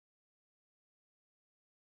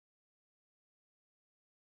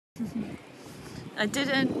I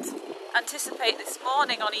didn't anticipate this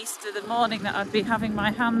morning on Easter, the morning that I'd be having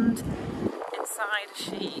my hand inside a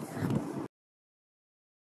sheep.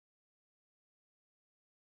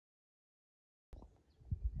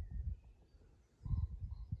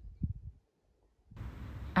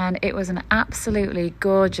 And it was an absolutely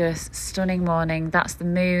gorgeous, stunning morning. That's the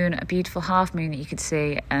moon, a beautiful half moon that you could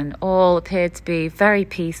see, and all appeared to be very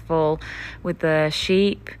peaceful with the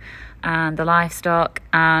sheep and the livestock.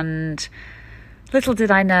 And little did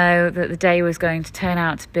I know that the day was going to turn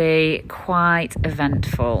out to be quite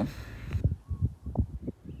eventful.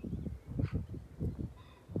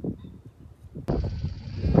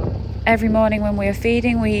 Every morning when we are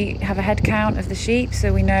feeding, we have a head count of the sheep,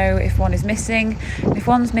 so we know if one is missing. And if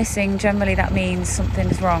one's missing, generally that means something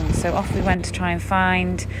is wrong. So off we went to try and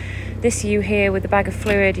find. This ewe here with the bag of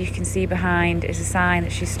fluid you can see behind is a sign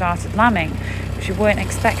that she started lambing, which we weren't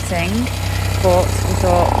expecting, but we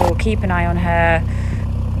thought we'll keep an eye on her,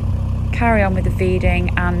 carry on with the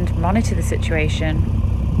feeding and monitor the situation.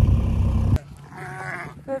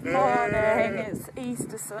 Good morning, it's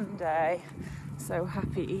Easter Sunday. So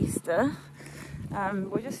happy Easter.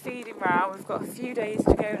 We're just feeding round. We've got a few days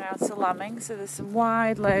to go now to lambing, so there's some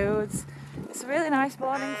wide loads. It's a really nice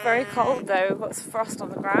morning, very cold though, we've got some frost on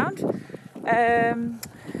the ground. And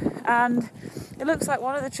it looks like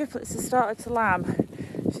one of the triplets has started to lamb.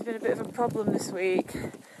 She's been a bit of a problem this week.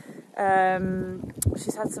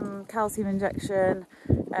 She's had some calcium injection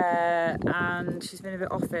and she's been a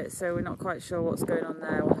bit off it, so we're not quite sure what's going on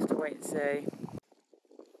there. We'll have to wait and see.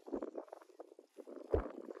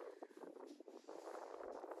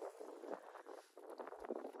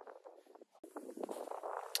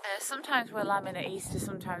 Sometimes we're lambing at Easter,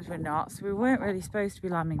 sometimes we're not. So we weren't really supposed to be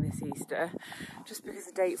lambing this Easter, just because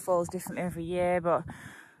the date falls differently every year. But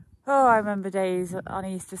oh, I remember days on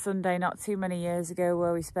Easter Sunday not too many years ago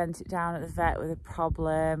where we spent it down at the vet with a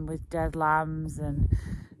problem with dead lambs and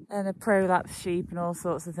a prolapse sheep and all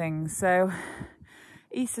sorts of things. So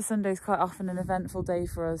Easter Sunday is quite often an eventful day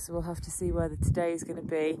for us, so we'll have to see whether today is going to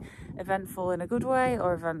be eventful in a good way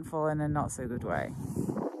or eventful in a not so good way.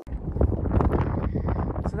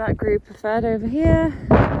 So that group are fed over here,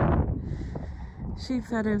 sheep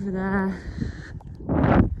fed over there,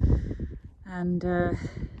 and the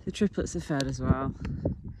triplets are fed as well.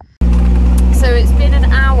 So it's been an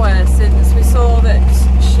hour since we saw that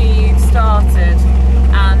she started,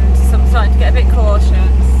 and so I'm starting to get a bit cautious.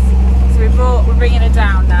 So we're bringing her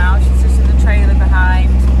down now. She's just in the trailer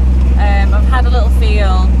behind. I've had a little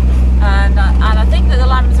feel, and I think that the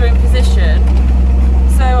lambs are in position.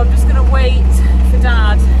 So I'm just going to wait for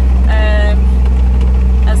Dad,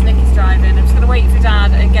 as Nick is driving. I'm just going to wait for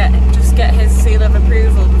Dad and get his seal of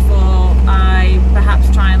approval before I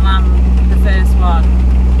perhaps try and lamb the first one.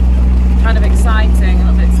 Kind of exciting,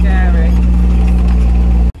 a little bit scary.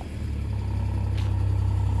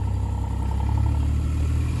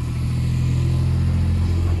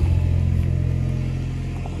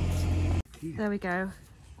 There we go.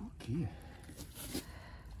 Okay.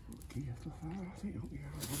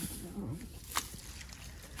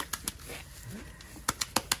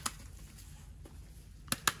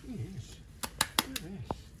 Yes.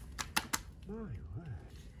 My word.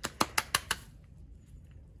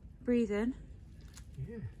 Breathe in.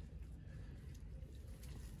 Yeah.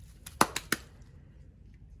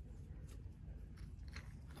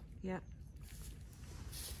 Yeah.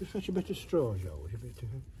 Just fetch a bit of straw, Joe. A bit of...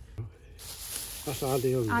 That's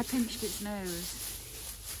ideal. I pinched its nose.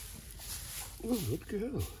 Oh, good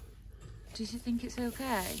girl. Do you think it's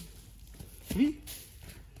okay? Hmm? It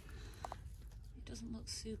doesn't look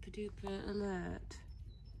super duper alert.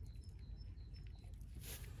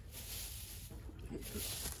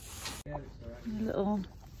 A little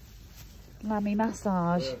lammy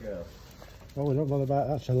massage. Oh, we don't bother about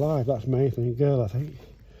that's alive. That's main thing, girl, I think.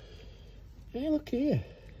 Hey, look here.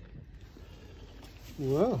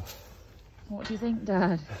 Well. What do you think,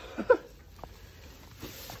 Dad?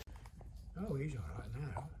 Oh, he's all right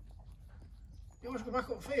now. You want to go back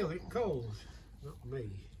upfield? It's cold. Not me.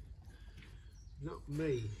 Not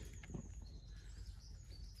me.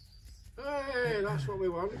 Hey, that's what we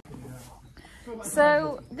want.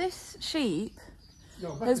 So this sheep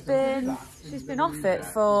has been, she's been off it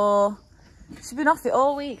all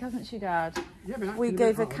week, hasn't she, Dad? Yeah, we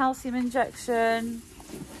gave her calcium injection.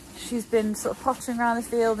 She's been sort of pottering around the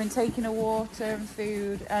field, been taking her water and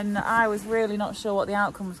food, and I was really not sure what the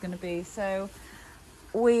outcome was going to be. So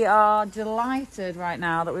we are delighted right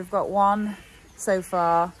now that we've got one so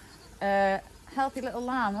far. Healthy little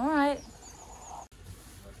lamb, all right?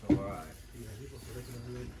 That's all right.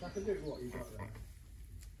 I can do what you got there.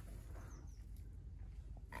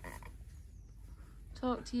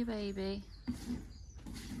 Talk to your baby.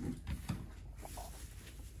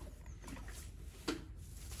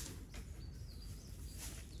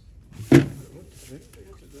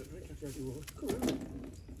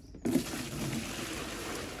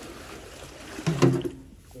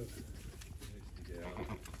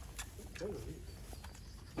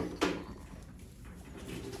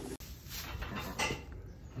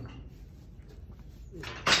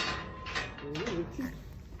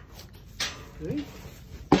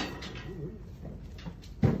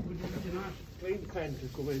 Clean pen to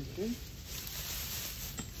come into.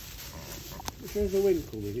 There's a wind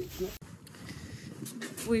coming, it's not.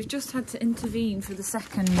 We've just had to intervene for the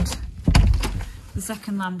second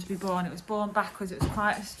lamb to be born. It was born backwards. It was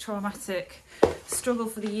quite a traumatic struggle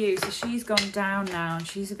for the ewe. So she's gone down now and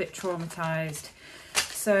she's a bit traumatised.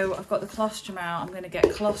 So I've got the colostrum out. I'm going to get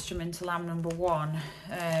colostrum into lamb number 1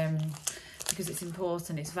 because it's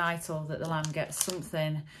important. It's vital that the lamb gets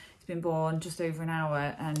something. It's been born just over an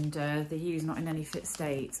hour and the ewe's not in any fit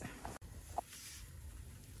state.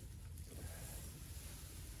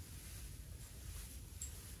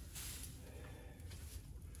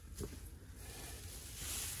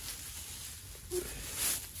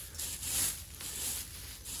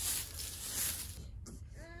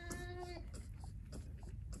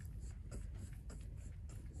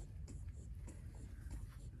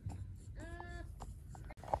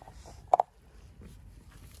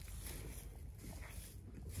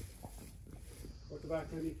 What about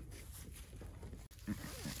any? Do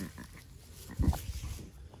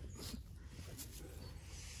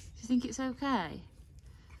you think it's okay?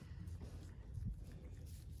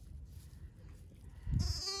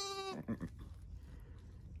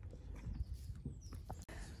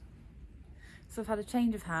 So I've had a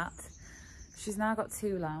change of hat. She's now got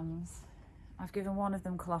 2 lambs. I've given one of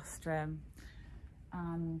them colostrum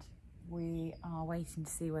and we are waiting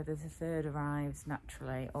to see whether the third arrives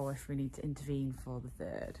naturally or if we need to intervene for the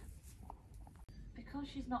third. Because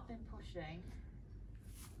she's not been pushing,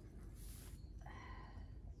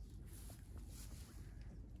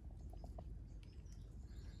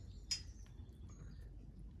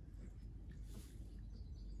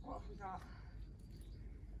 what have we got?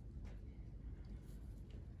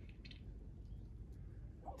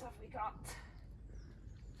 What have we got?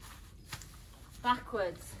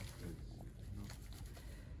 Backwards.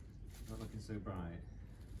 Not looking so bright.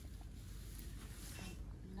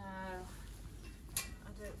 No,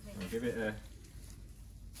 I don't think. I'll give it a.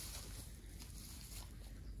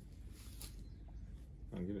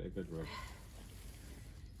 I'll give it a good rub.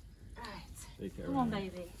 Right. Shake it Come around. on,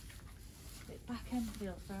 baby. Its back end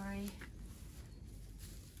feels very.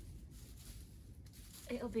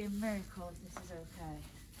 It'll be a miracle if this is okay.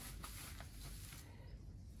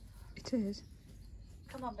 It is.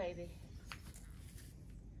 Come on, baby.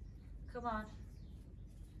 Come on.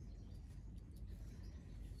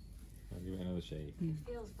 I'll give it another shake. It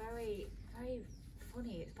feels very, very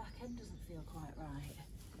funny. Its back end doesn't feel quite right.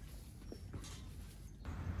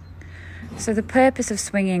 So the purpose of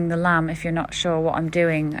swinging the lamb, if you're not sure what I'm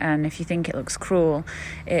doing and if you think it looks cruel,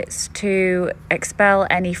 it's to expel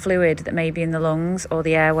any fluid that may be in the lungs or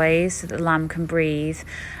the airways so that the lamb can breathe.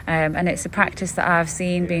 And it's a practice that I've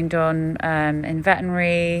seen being done in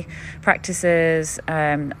veterinary practices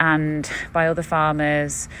and by other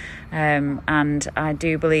farmers. And I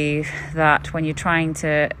do believe that when you're trying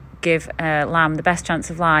to give a lamb the best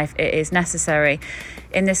chance of life, it is necessary.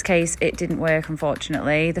 In this case, it didn't work,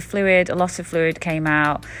 unfortunately. A lot of fluid came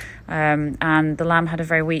out, and the lamb had a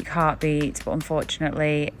very weak heartbeat, but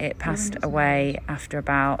unfortunately it passed away after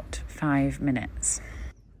about 5 minutes.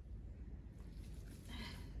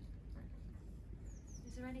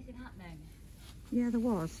 Is there anything happening? Yeah, there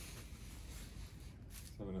was.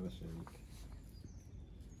 Let's have another shake.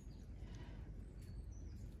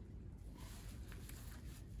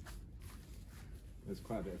 There's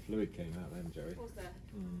quite a bit of fluid came out then, Joey. Was there?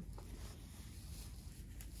 Mm.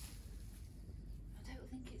 I don't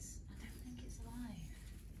think it's alive.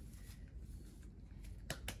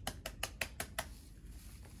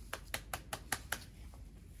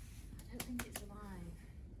 I don't think it's alive.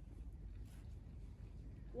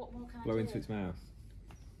 What more can I do? Blow into its mouth.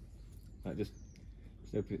 Like just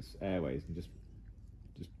open its airways and just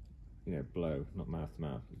blow, not mouth to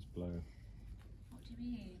mouth, just blow. What do you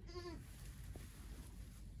mean?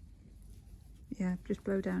 Yeah, just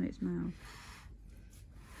blow down its mouth.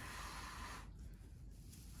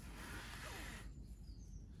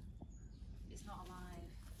 It's not alive.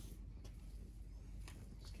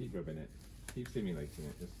 Just keep rubbing it. Keep stimulating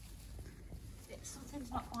it. Something's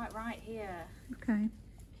not quite right here. Okay. Can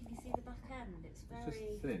you see the back end? It's It's very.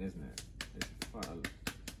 just thin, isn't it? It's Quite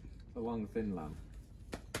a long, thin lamb.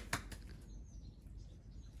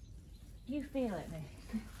 You feel it,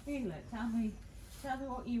 Nick. Feel it. Tell me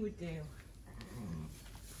what you would do.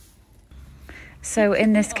 So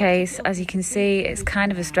in this case, as you can see, it's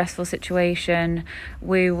kind of a stressful situation.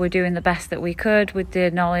 We were doing the best that we could with the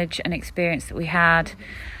knowledge and experience that we had.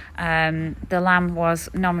 The lamb was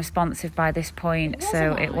non-responsive by this point,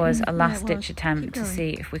 so it was a last-ditch attempt to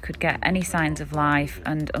see if we could get any signs of life,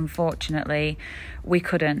 and unfortunately we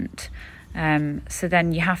couldn't. So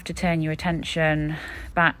then you have to turn your attention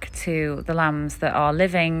back to the lambs that are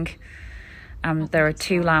living, and there are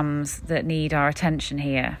 2 lambs that need our attention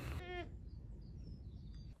here.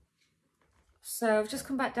 So I've just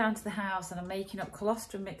come back down to the house and I'm making up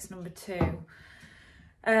colostrum mix number 2.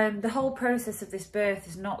 The whole process of this birth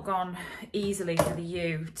has not gone easily for the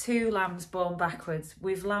ewe. 2 lambs born backwards.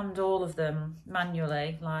 We've lambed all of them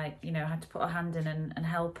manually, like, you know, had to put a hand in and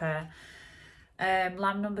help her.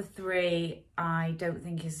 Lamb number 3, I don't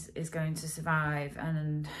think is going to survive,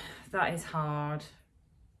 and that is hard.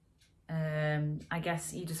 I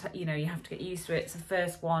guess you just, you know, you have to get used to it. It's the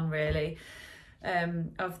first one really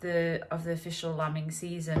of the official lambing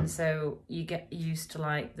season, so you get used to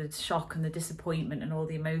like the shock and the disappointment and all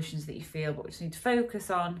the emotions that you feel, but we just need to focus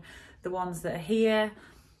on the ones that are here,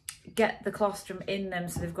 get the colostrum in them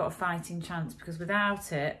so they've got a fighting chance, because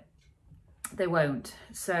without it they won't.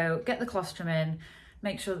 So get the colostrum in,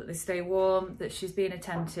 make sure that they stay warm, that she's being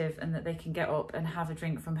attentive, and that they can get up and have a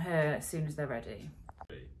drink from her as soon as they're ready.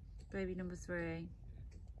 Baby number 3.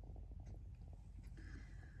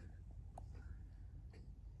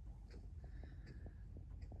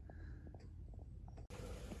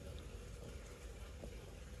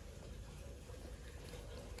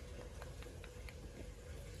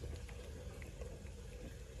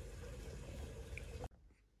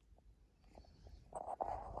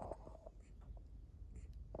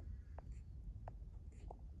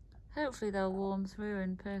 Hopefully they'll warm through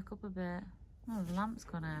and perk up a bit. Oh, the lamp's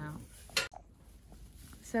gone out.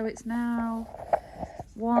 So it's now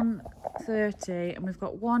 1:30 and we've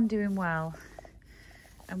got 1 doing well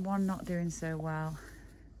and 1 not doing so well.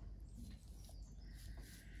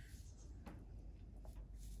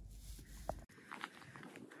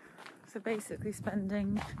 So basically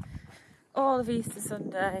spending all of Easter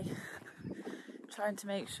Sunday trying to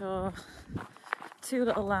make sure 2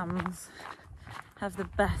 little lambs have the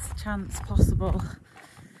best chance possible.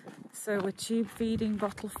 So we're tube feeding,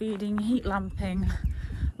 bottle feeding, heat lamping,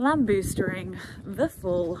 lamb boostering, the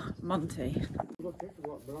full Monty. Look at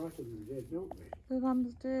what Brighton did, don't we? The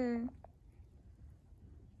lambs do.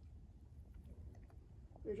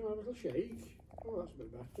 There's a little shake. Oh, that's a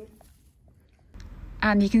bit better.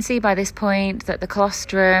 And you can see by this point that the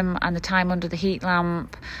colostrum and the time under the heat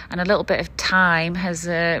lamp and a little bit of time has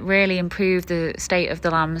really improved the state of the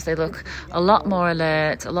lambs. They look a lot more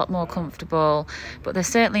alert, a lot more comfortable, but they're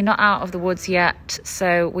certainly not out of the woods yet.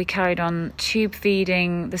 So we carried on tube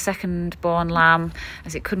feeding the second born lamb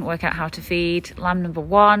as it couldn't work out how to feed. Lamb number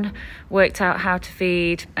 1 worked out how to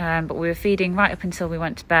feed, but we were feeding right up until we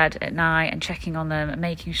went to bed at night and checking on them and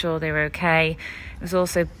making sure they were okay. It was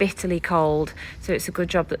also bitterly cold, so it's a good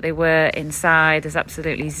job that they were inside. There's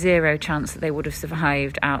absolutely 0 chance that they would have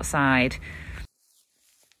survived outside.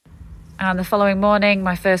 And the following morning,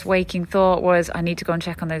 my first waking thought was I need to go and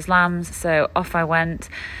check on those lambs, so off I went.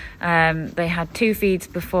 They had 2 feeds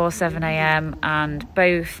before 7 AM and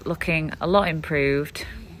both looking a lot improved.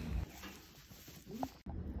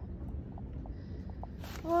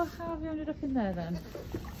 Well, how have you ended up in there then?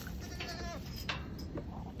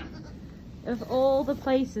 Of all the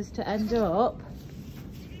places to end up.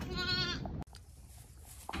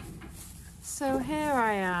 So here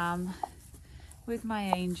I am with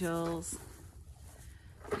my angels,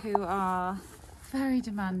 who are very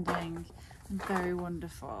demanding and very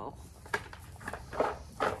wonderful.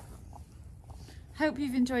 Hope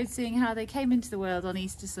you've enjoyed seeing how they came into the world on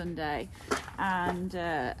Easter Sunday and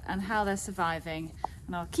how they're surviving,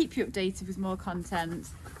 and I'll keep you updated with more content.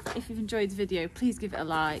 If you've enjoyed the video, please give it a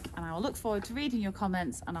like, and I will look forward to reading your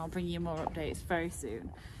comments, and I'll bring you more updates very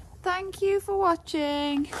soon. Thank you for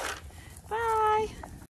watching. Bye.